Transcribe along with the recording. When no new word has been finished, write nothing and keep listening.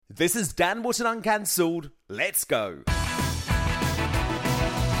This is Dan Wootton Uncancelled. Let's go.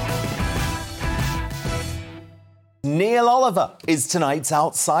 Neil Oliver is tonight's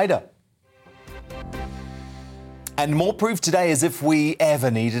outsider. And more proof today, as if we ever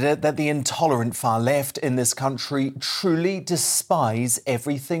needed it, that the intolerant far left in this country truly despise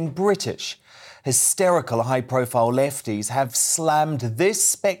everything British. Hysterical high-profile lefties have slammed this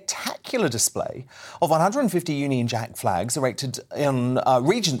spectacular display of 150 Union Jack flags erected on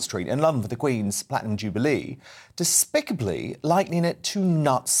Regent Street in London for the Queen's Platinum Jubilee, despicably likening it to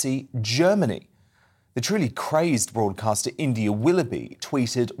Nazi Germany. The truly crazed broadcaster India Willoughby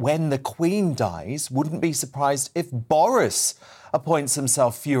tweeted, "When the Queen dies, wouldn't be surprised if Boris appoints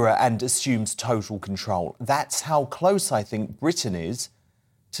himself Führer and assumes total control. That's how close I think Britain is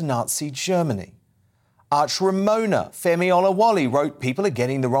to Nazi Germany." Arch Ramona Femi Olawale wrote, "People are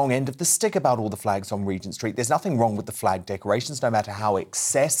getting the wrong end of the stick about all the flags on Regent Street. There's nothing wrong with the flag decorations, no matter how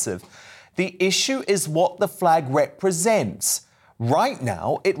excessive. The issue is what the flag represents. Right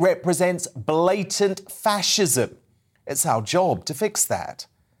now, it represents blatant fascism. It's our job to fix that."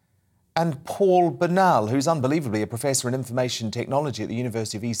 And Paul Bernal, who's unbelievably a professor in information technology at the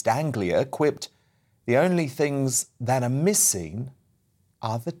University of East Anglia, quipped, "The only things that are missing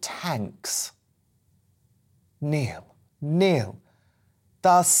are the tanks." Neil,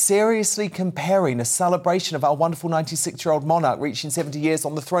 they're seriously comparing a celebration of our wonderful 96-year-old monarch reaching 70 years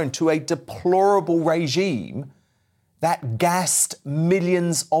on the throne to a deplorable regime that gassed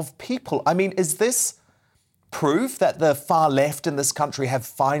millions of people. I mean, is this proof that the far left in this country have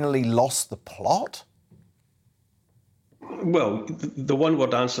finally lost the plot? Well, the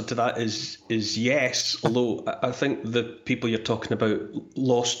one-word answer to that is yes, although I think the people you're talking about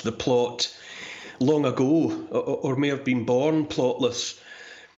lost the plot long ago, or may have been born plotless.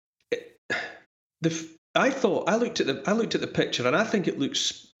 I looked at the picture, and I think it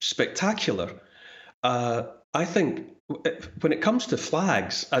looks spectacular. I think when it comes to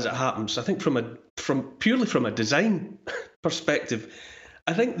flags, as it happens, I think purely from a design perspective,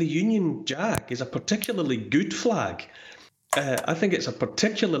 I think the Union Jack is a particularly good flag. I think it's a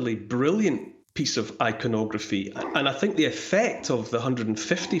particularly brilliant piece of iconography, and I think the effect of the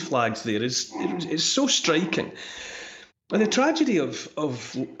 150 flags there is so striking. And the tragedy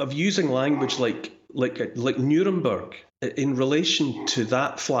of using language like Nuremberg in relation to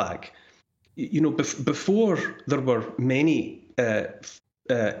that flag, you know, before there were many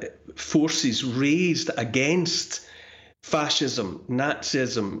forces raised against fascism,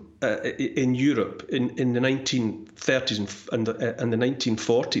 Nazism in Europe in the 1930s and the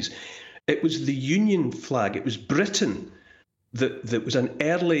 1940s. It was the Union flag. It was Britain that was an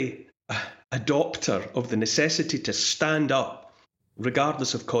early adopter of the necessity to stand up,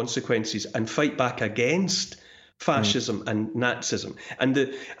 regardless of consequences, and fight back against fascism and Nazism. And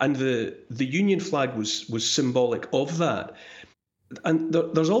the Union flag was symbolic of that. And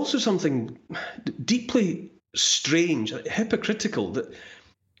there's also something deeply strange, hypocritical, that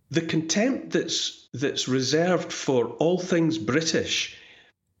the contempt that's reserved for all things British,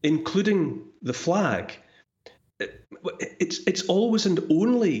 including the flag, it's always and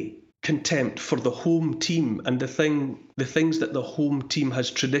only contempt for the home team and the things that the home team has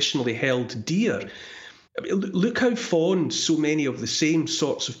traditionally held dear. I mean, look how fond so many of the same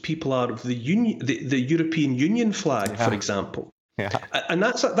sorts of people are of the European Union flag, for example. Yeah. And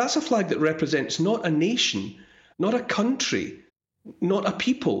that's a flag that represents not a nation, not a country, not a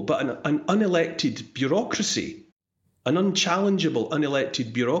people, but an unelected bureaucracy. An unchallengeable,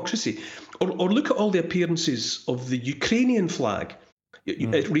 unelected bureaucracy. Or look at all the appearances of the Ukrainian flag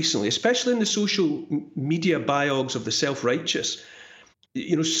recently, especially in the social media biogs of the self-righteous.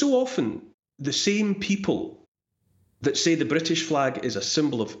 You know, so often the same people that say the British flag is a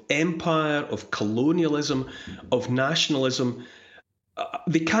symbol of empire, of colonialism, of nationalism,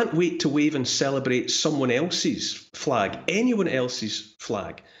 they can't wait to wave and celebrate someone else's flag, anyone else's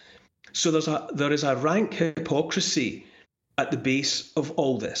flag. So there is a rank hypocrisy at the base of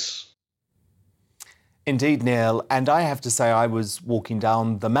all this. Indeed, Neil. And I have to say, I was walking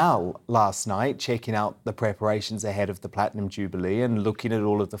down the Mall last night, checking out the preparations ahead of the Platinum Jubilee and looking at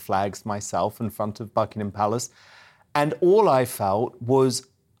all of the flags myself in front of Buckingham Palace. And all I felt was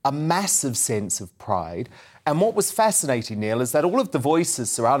a massive sense of pride. And what was fascinating, Neil, is that all of the voices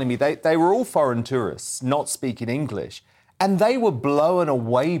surrounding me, they were all foreign tourists, not speaking English. And they were blown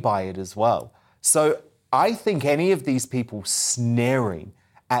away by it as well. So I think any of these people sneering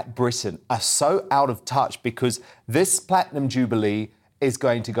at Britain are so out of touch, because this Platinum Jubilee is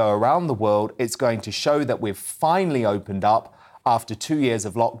going to go around the world. It's going to show that we've finally opened up after 2 years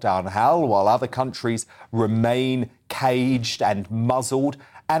of lockdown hell, while other countries remain caged and muzzled.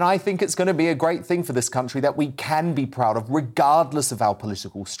 And I think it's going to be a great thing for this country that we can be proud of, regardless of our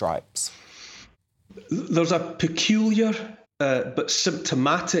political stripes. There's a peculiar but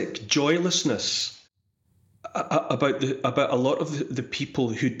symptomatic joylessness about a lot of the people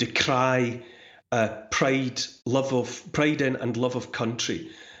who decry pride in and love of country.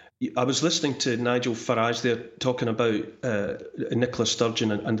 I was listening to Nigel Farage there talking about Nicola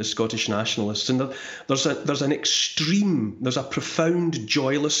Sturgeon and the Scottish nationalists, and there's a profound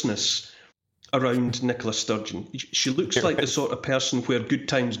joylessness around Nicola Sturgeon. She looks like the sort of person where good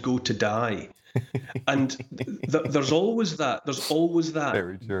times go to die. And there's always that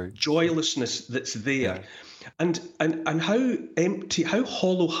joylessness that's there. Yeah. And how empty, how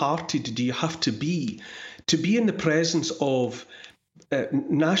hollow-hearted do you have to be in the presence of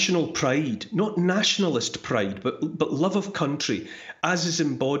national pride, not nationalist pride, but love of country, as is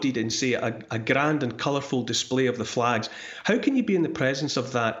embodied in, say, a grand and colourful display of the flags? How can you be in the presence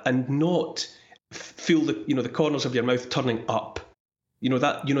of that and not feel the corners of your mouth turning up?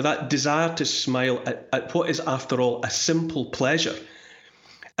 That desire to smile at what is, after all, a simple pleasure.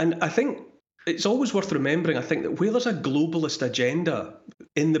 And I think it's always worth remembering, I think, that where there's a globalist agenda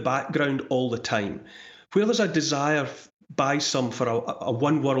in the background all the time, where there's a desire by some for a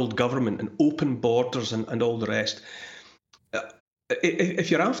one world government and open borders and all the rest,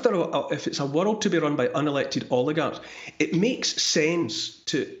 if you're after if it's a world to be run by unelected oligarchs, it makes sense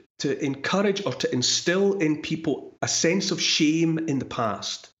to encourage or to instill in people a sense of shame in the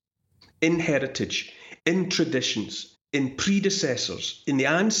past, in heritage, in traditions, in predecessors, in the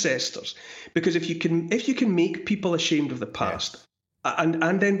ancestors. Because if you can make people ashamed of the past,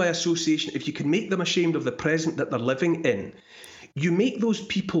 and then by association, if you can make them ashamed of the present that they're living in, you make those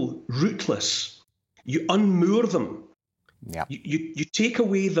people rootless. You unmoor them. Yeah. You take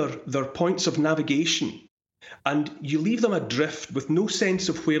away their points of navigation, and you leave them adrift with no sense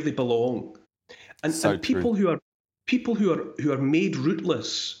of where they belong. And people who are made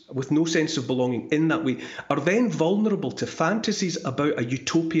rootless with no sense of belonging in that way are then vulnerable to fantasies about a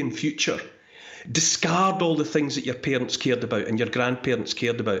utopian future. Discard all the things that your parents cared about and your grandparents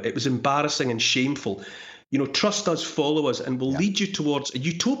cared about. It was embarrassing and shameful. Trust us, follow us, and we'll lead you towards...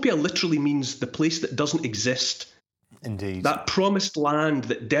 Utopia literally means the place that doesn't exist. Indeed. That promised land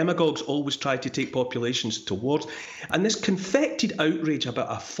that demagogues always try to take populations towards. And this confected outrage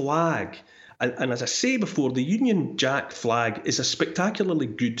about a flag. And as I say before, the Union Jack flag is a spectacularly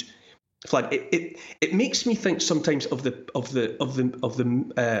good flag. It makes me think sometimes of the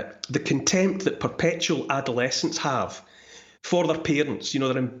contempt that perpetual adolescents have for their parents.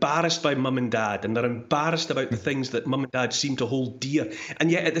 They're embarrassed by mum and dad, and they're embarrassed about the things that mum and dad seem to hold dear. And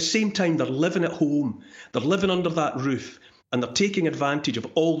yet at the same time, they're living at home. They're living under that roof, and they're taking advantage of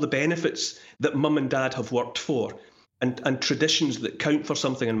all the benefits that mum and dad have worked for, and traditions that count for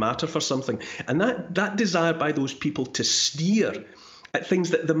something and matter for something. And that desire by those people to sneer at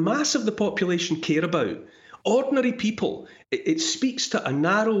things that the mass of the population care about, ordinary people, it speaks to a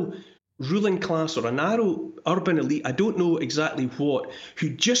narrow ruling class or a narrow urban elite, I don't know exactly what, who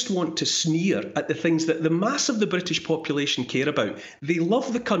just want to sneer at the things that the mass of the British population care about. They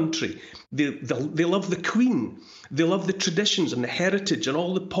love the country, they love the Queen, they love the traditions and the heritage and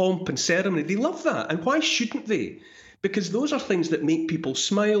all the pomp and ceremony. They love that. And why shouldn't they? Because those are things that make people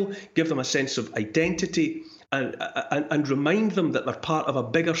smile, give them a sense of identity, and remind them that they're part of a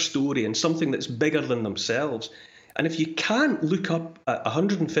bigger story and something that's bigger than themselves. And if you can't look up at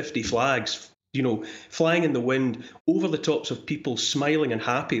 150 flags, flying in the wind over the tops of people smiling and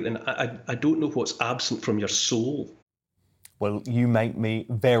happy, then I don't know what's absent from your soul. Well, you make me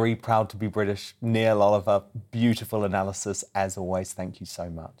very proud to be British. Neil Oliver, beautiful analysis as always. Thank you so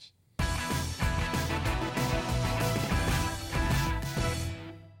much.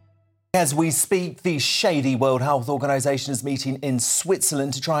 As we speak, the shady World Health Organization is meeting in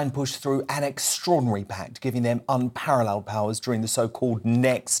Switzerland to try and push through an extraordinary pact, giving them unparalleled powers during the so-called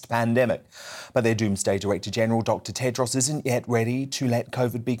next pandemic. But their Doomsday Director General, Dr. Tedros, isn't yet ready to let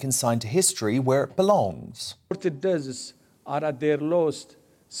COVID be consigned to history where it belongs. Reported deaths are at their lowest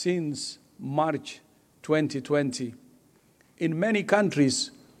since March 2020. In many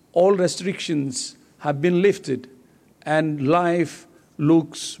countries, all restrictions have been lifted and life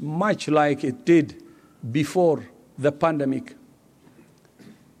looks much like it did before the pandemic.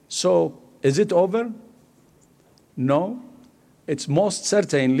 So, is it over? No, it's most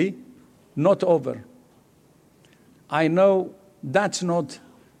certainly not over. I know that's not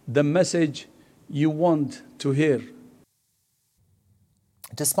the message you want to hear.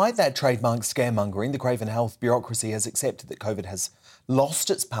 Despite that trademark scaremongering, the Craven Health bureaucracy has accepted that COVID has lost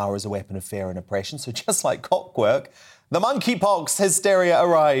its power as a weapon of fear and oppression. So just like clockwork, The monkeypox hysteria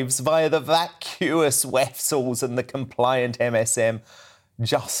arrives via the vacuous Wessels and the compliant MSM,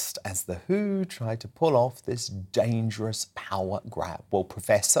 just as the WHO tried to pull off this dangerous power grab. Well,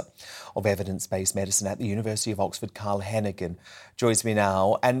 Professor of Evidence-Based Medicine at the University of Oxford, Carl Hennigan, joins me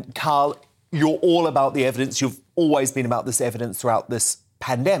now. And Carl, you're all about the evidence. You've always been about this evidence throughout this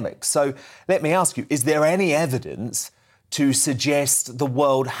pandemic. So let me ask you, is there any evidence to suggest the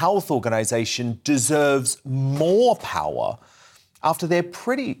World Health Organization deserves more power after their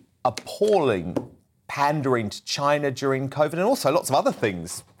pretty appalling pandering to China during COVID and also lots of other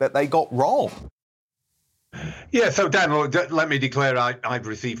things that they got wrong? Yeah, so Dan, let me declare I've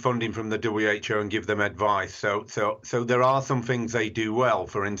received funding from the WHO and give them advice. So there are some things they do well,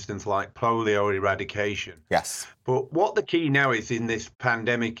 for instance, like polio eradication. Yes. But what the key now is in this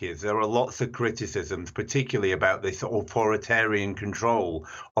pandemic is there are lots of criticisms, particularly about this authoritarian control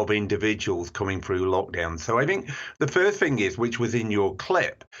of individuals coming through lockdown. So I think the first thing is, which was in your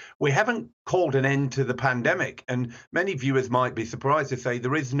clip, we haven't called an end to the pandemic. And many viewers might be surprised to say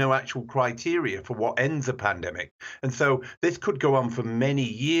there is no actual criteria for what ends a pandemic. And so this could go on for many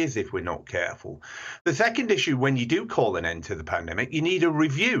years if we're not careful. The second issue, when you do call an end to the pandemic, you need a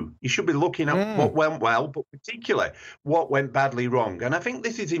review. You should be looking at what went well, but particularly what went badly wrong. And I think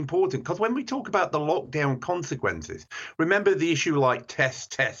this is important because when we talk about the lockdown consequences, remember the issue like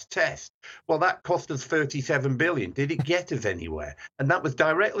test. Well, that cost us 37 billion. Did it get us anywhere? And that was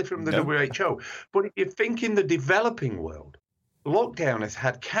directly from the WHO. But if you think in the developing world, lockdown has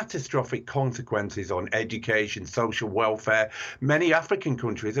had catastrophic consequences on education, social welfare. Many African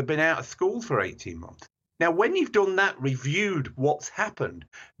countries have been out of school for 18 months. Now, when you've done that, reviewed what's happened,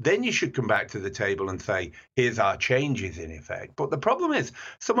 then you should come back to the table and say, here's our changes in effect. But the problem is,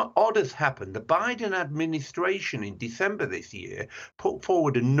 something odd has happened. The Biden administration in December this year put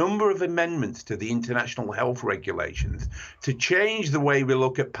forward a number of amendments to the international health regulations to change the way we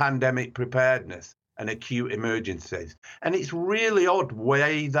look at pandemic preparedness and acute emergencies. And it's really odd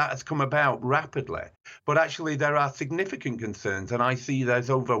way that has come about rapidly. But actually, there are significant concerns. And I see there's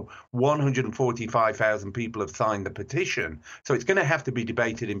over 145,000 people have signed the petition. So it's going to have to be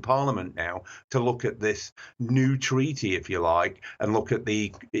debated in Parliament now to look at this new treaty, if you like, and look at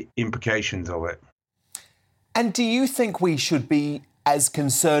the implications of it. And do you think we should be as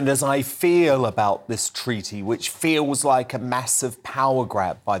concerned as I feel about this treaty, which feels like a massive power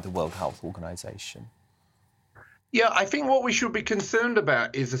grab by the World Health Organization? Yeah, I think what we should be concerned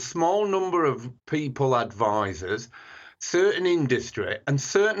about is a small number of people, advisors, certain industry, and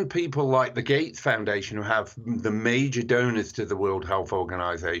certain people like the Gates Foundation, who have the major donors to the World Health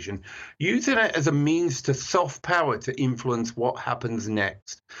Organization, using it as a means to soft power to influence what happens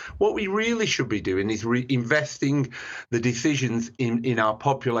next. What we really should be doing is investing the decisions in our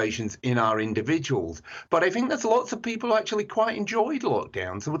populations, in our individuals. But I think there's lots of people who actually quite enjoyed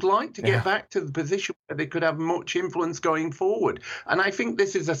lockdowns and would like to get back to the position where they could have much influence going forward. And I think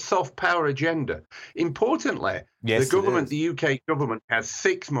this is a soft power agenda. Importantly, the government, the UK government, has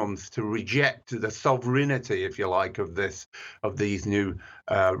 6 months to reject the sovereignty, if you like, of these new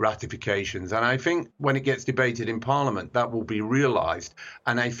ratifications. And I think when it gets debated in Parliament, that will be realised.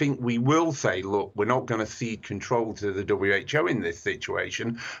 And I think we will say, look, we're not going to cede control to the WHO in this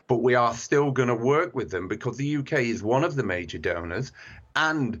situation, but we are still going to work with them because the UK is one of the major donors.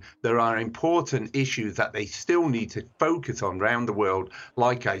 And there are important issues that they still need to focus on around the world,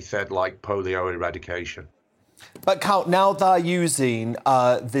 like I said, like polio eradication. But Carl, now they're using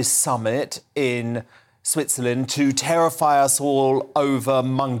this summit in Switzerland to terrify us all over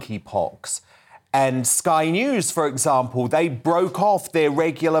monkeypox. And Sky News, for example, they broke off their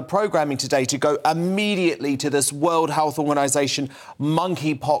regular programming today to go immediately to this World Health Organization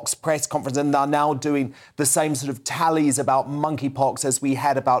monkeypox press conference. And they're now doing the same sort of tallies about monkeypox as we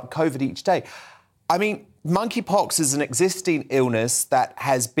had about COVID each day. I mean, monkeypox is an existing illness that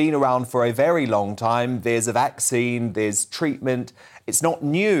has been around for a very long time. There's a vaccine, there's treatment. It's not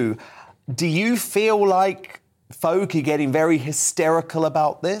new. Do you feel like folk are getting very hysterical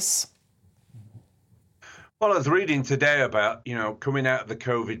about this? Well, I was reading today about, coming out of the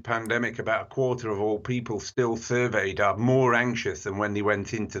COVID pandemic, about a quarter of all people still surveyed are more anxious than when they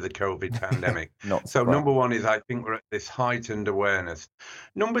went into the COVID pandemic. So number one is I think we're at this heightened awareness.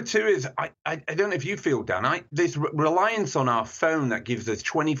 Number two is I don't know if you feel, Dan, this reliance on our phone that gives us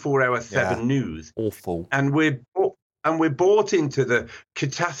 24/7 news. Awful. And we're bought into the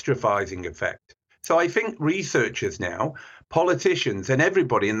catastrophizing effect. So I think researchers now, politicians and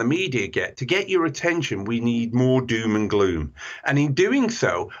everybody in the media to get your attention, we need more doom and gloom. And in doing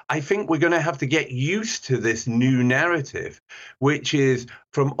so, I think we're going to have to get used to this new narrative, which is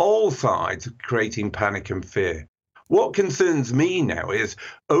from all sides creating panic and fear. What concerns me now is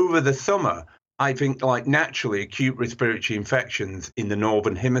over the summer, I think, like naturally, acute respiratory infections in the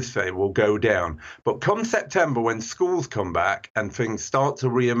Northern Hemisphere will go down. But come September, when schools come back and things start to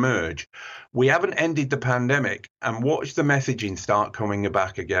re-emerge, we haven't ended the pandemic, and watch the messaging start coming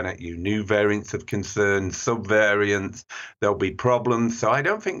back again at you. New variants of concern, subvariants, there'll be problems. So I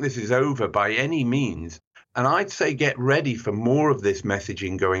don't think this is over by any means. And I'd say get ready for more of this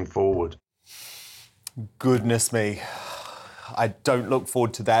messaging going forward. Goodness me. I don't look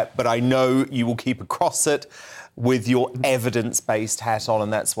forward to that, but I know you will keep across it with your evidence-based hat on,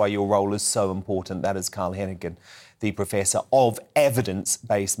 and that's why your role is so important. That is Carl Hennigan, the Professor of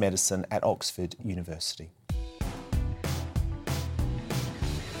Evidence-Based Medicine at Oxford University.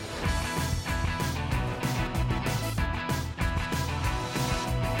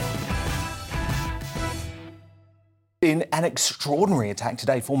 In an extraordinary attack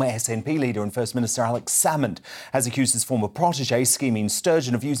today, former SNP leader and First Minister Alex Salmond has accused his former protégé, scheming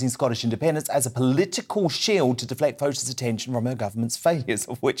Sturgeon, of using Scottish independence as a political shield to deflect voters' attention from her government's failures,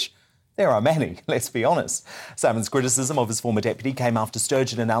 of which there are many, let's be honest. Salmond's criticism of his former deputy came after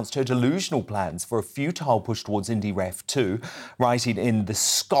Sturgeon announced her delusional plans for a futile push towards IndyRef 2, writing in the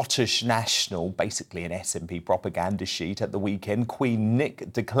Scottish National, basically an SNP propaganda sheet at the weekend. Queen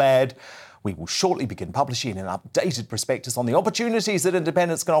Nick declared, "We will shortly begin publishing an updated prospectus on the opportunities that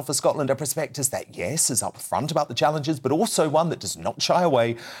independence can offer Scotland, a prospectus that, yes, is upfront about the challenges, but also one that does not shy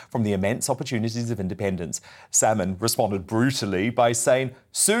away from the immense opportunities of independence." Salmond responded brutally by saying,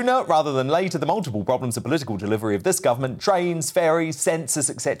 "Sooner rather than later, the multiple problems of political delivery of this government, trains, ferries, census,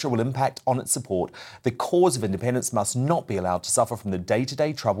 etc., will impact on its support. The cause of independence must not be allowed to suffer from the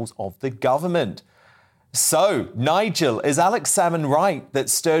day-to-day troubles of the government." So, Nigel, is Alex Salmond right that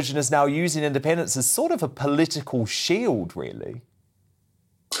Sturgeon is now using independence as sort of a political shield, really?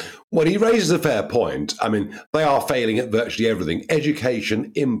 Well, he raises a fair point. I mean, they are failing at virtually everything,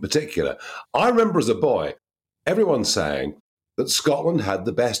 education in particular. I remember as a boy, everyone saying that Scotland had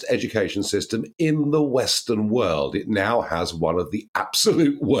the best education system in the Western world. It now has one of the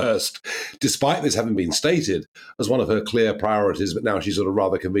absolute worst, despite this having been stated as one of her clear priorities, but now she's sort of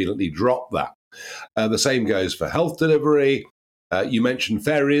rather conveniently dropped that. The same goes for health delivery. You mentioned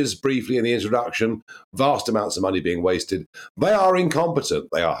ferries briefly in the introduction. Vast amounts of money being wasted. They are incompetent.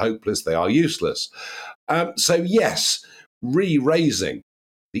 They are hopeless. They are useless. So yes, re-raising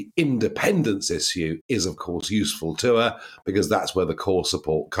the independence issue is, of course, useful to her because that's where the core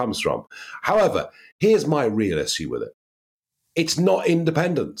support comes from. However, here's my real issue with it. It's not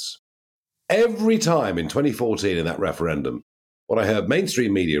independence. Every time in 2014 in that referendum, when I heard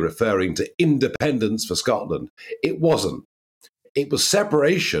mainstream media referring to independence for Scotland, it wasn't. It was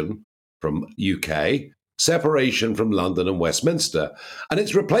separation from UK, separation from London and Westminster, and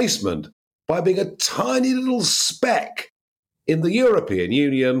its replacement by being a tiny little speck in the European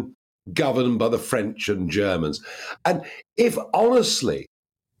Union governed by the French and Germans. And if honestly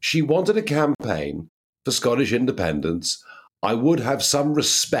she wanted a campaign for Scottish independence, I would have some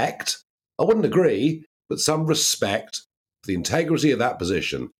respect. I wouldn't agree, but some respect for the integrity of that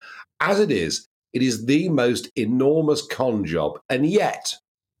position. As it is the most enormous con job. And yet,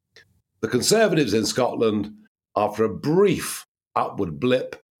 the Conservatives in Scotland, after a brief upward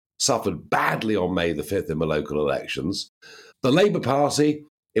blip, suffered badly on May the 5th in the local elections. The Labour Party,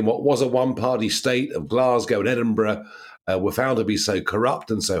 in what was a one-party state of Glasgow and Edinburgh, were found to be so corrupt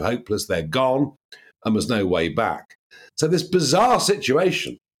and so hopeless they're gone, and there's no way back. So this bizarre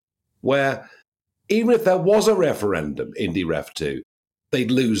situation where even if there was a referendum, IndyRef 2,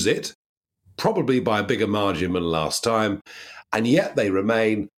 they'd lose it, probably by a bigger margin than last time, and yet they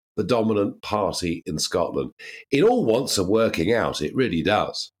remain the dominant party in Scotland. It all wants some working out, it really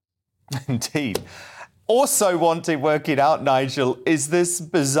does. Indeed. Also wanting working out, Nigel, is this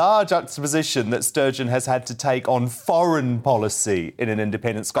bizarre juxtaposition that Sturgeon has had to take on foreign policy in an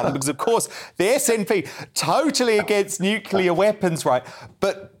independent Scotland. Because, of course, the SNP, totally against nuclear weapons, right,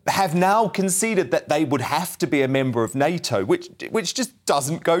 but have now conceded that they would have to be a member of NATO, which just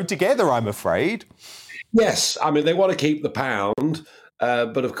doesn't go together, I'm afraid. Yes, I mean, they want to keep the pound,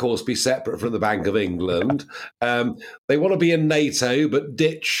 but of course be separate from the Bank of England. They want to be in NATO, but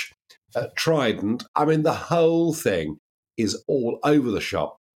ditch Trident. I mean, the whole thing is all over the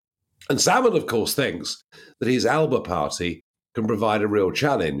shop. And Salmond, of course, thinks that his Alba party can provide a real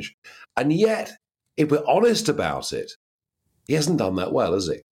challenge. And yet, if we're honest about it, he hasn't done that well, has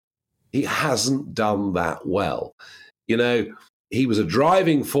he? He hasn't done that well. You know, he was a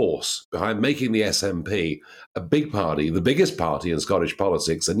driving force behind making the SNP a big party, the biggest party in Scottish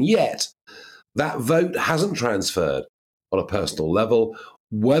politics. And yet, that vote hasn't transferred on a personal level.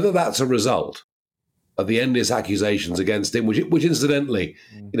 Whether that's a result of the endless accusations against him, which incidentally,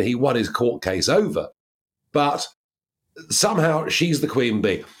 he won his court case over. But somehow she's the queen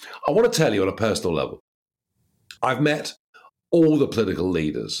bee. I want to tell you on a personal level, I've met all the political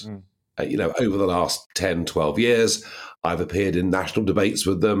leaders, over the last 10, 12 years. I've appeared in national debates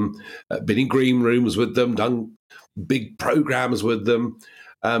with them, been in green rooms with them, done big programs with them.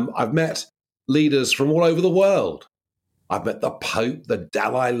 I've met leaders from all over the world. I've met the Pope, the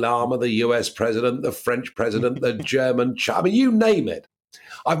Dalai Lama, the US president, the French president, the German, you name it.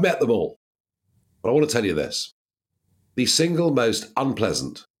 I've met them all. But I want to tell you this. The single most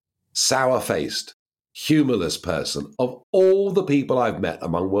unpleasant, sour-faced, humourless person of all the people I've met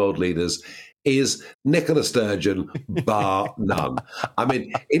among world leaders is Nicola Sturgeon, bar none.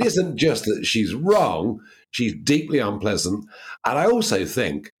 It isn't just that she's wrong, she's deeply unpleasant, and I also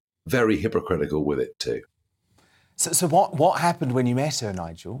think very hypocritical with it too. So what happened when you met her,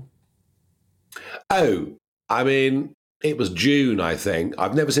 Nigel? It was June, I think.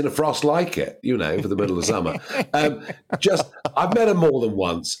 I've never seen a frost like it, for the middle of summer. I've met her more than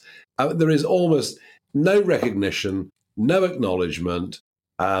once. There is almost no recognition, no acknowledgement.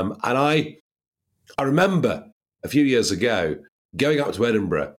 And I remember a few years ago going up to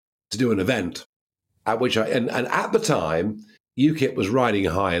Edinburgh to do an event at which and at the time, UKIP was riding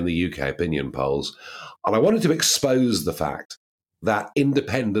high in the UK opinion polls. And I wanted to expose the fact that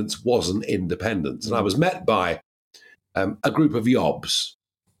independence wasn't independence. And I was met by a group of yobs,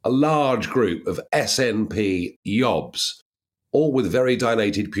 a large group of SNP yobs, all with very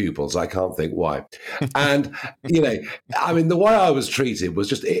dilated pupils. I can't think why. And, the way I was treated was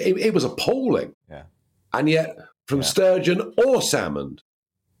just, it was appalling. Yeah. And yet, from Sturgeon or Salmond,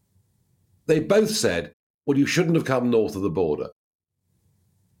 they both said, well, you shouldn't have come north of the border.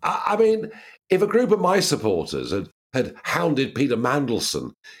 If a group of my supporters had hounded Peter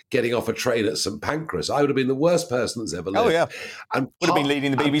Mandelson getting off a train at St Pancras, I would have been the worst person that's ever lived. Oh, yeah. And would have been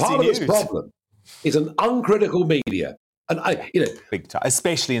leading the BBC part News. Of this problem is an uncritical media. And big time,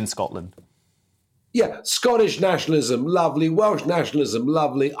 especially in Scotland. Yeah, Scottish nationalism, lovely. Welsh nationalism,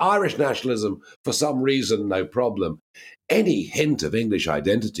 lovely. Irish nationalism, for some reason, no problem. Any hint of English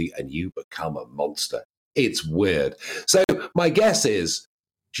identity and you become a monster. It's weird. So my guess is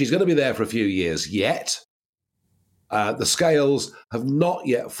she's going to be there for a few years yet. The scales have not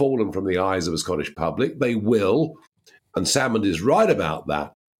yet fallen from the eyes of a Scottish public. They will, and Salmond is right about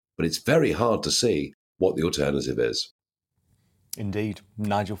that, but it's very hard to see what the alternative is. Indeed.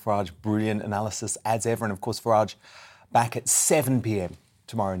 Nigel Farage, brilliant analysis as ever. And of course, Farage back at 7 p.m.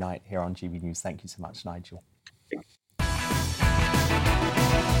 tomorrow night here on GB News. Thank you so much, Nigel.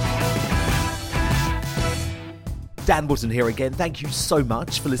 Dan Wootton here again. Thank you so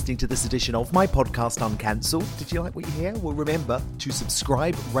much for listening to this edition of my podcast, Uncancelled. Did you like what you hear? Well, remember to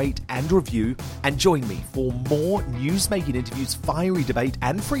subscribe, rate and review, and join me for more news-making interviews, fiery debate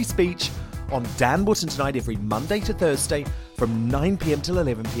and free speech on Dan Wootton Tonight every Monday to Thursday from 9 p.m. till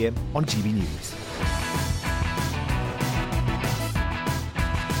 11 p.m. on GB News.